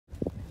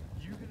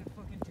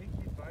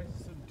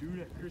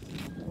dude at Chris's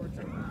porch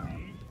on the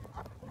feet.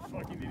 You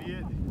fucking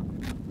idiot.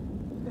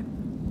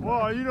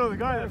 Well, you know, the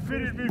guy that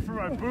fitted me for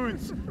my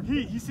boots,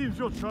 he seems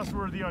real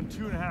trustworthy on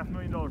 $2.5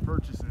 million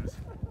purchases.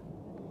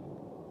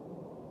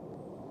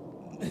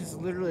 It's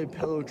literally a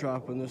pillow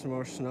drop when there's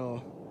more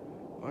snow.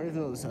 I don't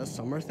even know this is a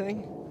summer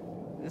thing.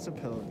 It's a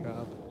pillow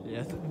drop.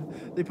 Yeah,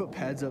 they put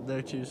pads up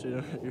there too so you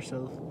don't hit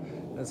yourself.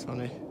 That's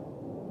funny.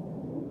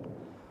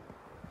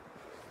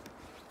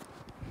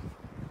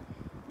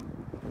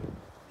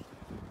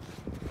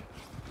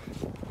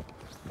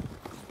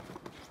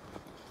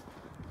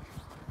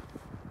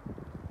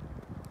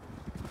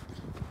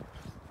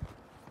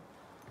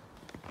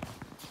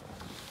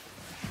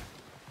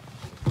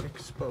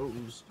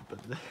 Exposed, but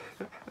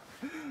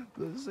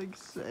this thing's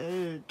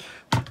sick.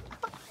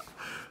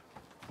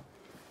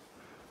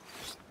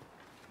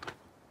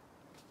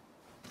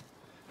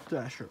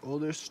 Dasher,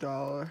 older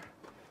star,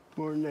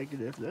 more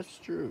negative. That's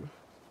true.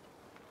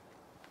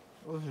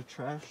 Those are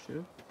trash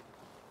too.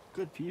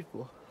 Good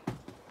people.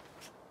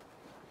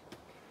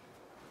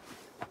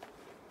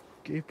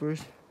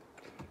 Gapers.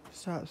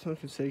 Stop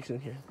smoking cigs in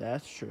here.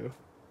 That's true.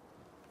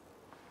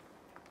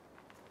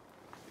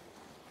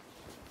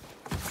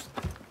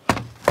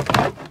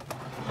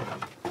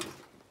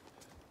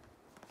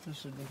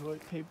 This is the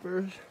white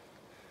papers.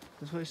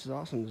 This place is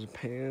awesome. There's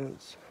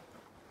pants.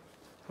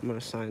 I'm gonna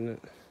sign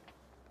it.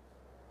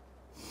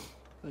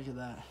 Look at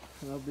that.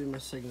 That'll be my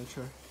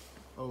signature.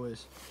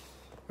 Always.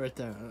 Right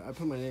there. I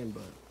put my name,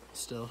 but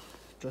still.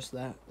 Just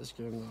that is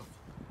good enough.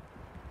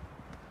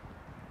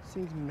 This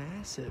thing's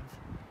massive.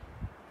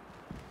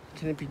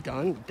 Can it be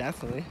done?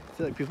 Definitely. I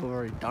feel like people have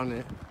already done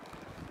it.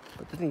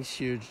 But the thing's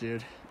huge,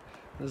 dude.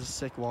 There's a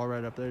sick wall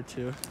right up there,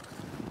 too.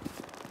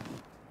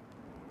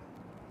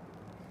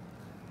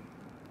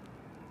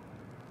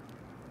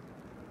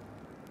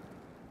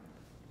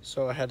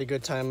 So I had a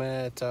good time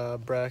at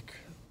Breck.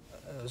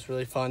 It was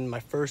really fun. My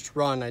first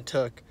run I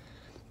took,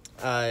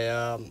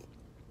 I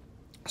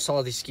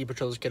saw these ski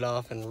patrols get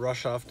off and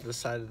rush off to the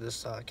side of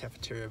this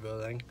cafeteria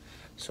building.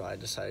 So I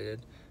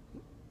decided,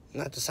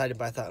 not decided,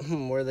 but I thought,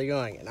 where are they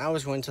going? And I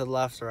was going to the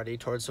left already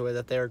towards the way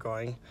that they were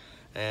going.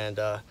 And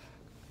I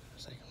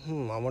was like,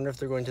 I wonder if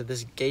they're going to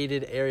this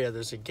gated area.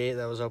 There's a gate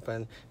that was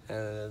open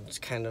and it's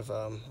kind of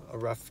a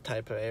rough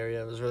type of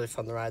area. It was really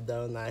fun to ride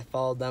though. And I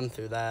followed them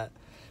through that.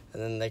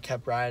 And then they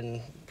kept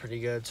riding pretty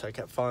good, so I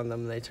kept following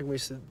them. And they took me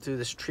through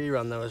this tree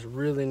run that was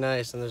really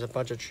nice, and there's a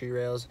bunch of tree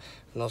rails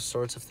and all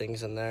sorts of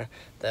things in there.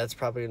 That's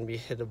probably going to be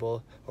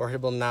hittable, or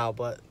hittable now,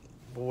 but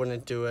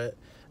wouldn't do it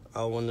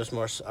when there's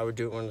more. I would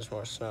do it when there's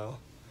more snow,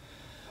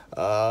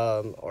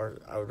 or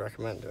I would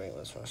recommend doing it when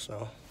there's more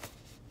snow.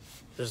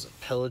 There's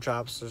pillow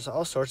drops. There's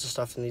all sorts of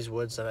stuff in these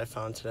woods that I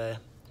found today.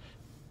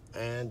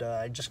 And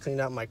I just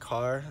cleaned out my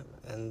car,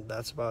 and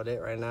that's about it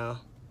right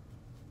now.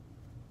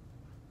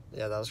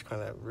 Yeah, that was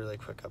kind of a really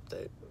quick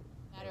update.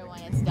 Better when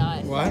it's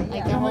done. What?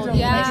 Like they're holding,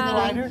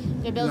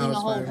 they're building a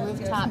whole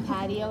rooftop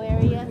patio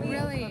area.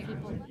 Really?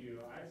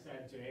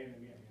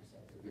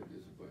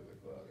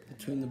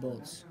 Between the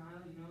bolts.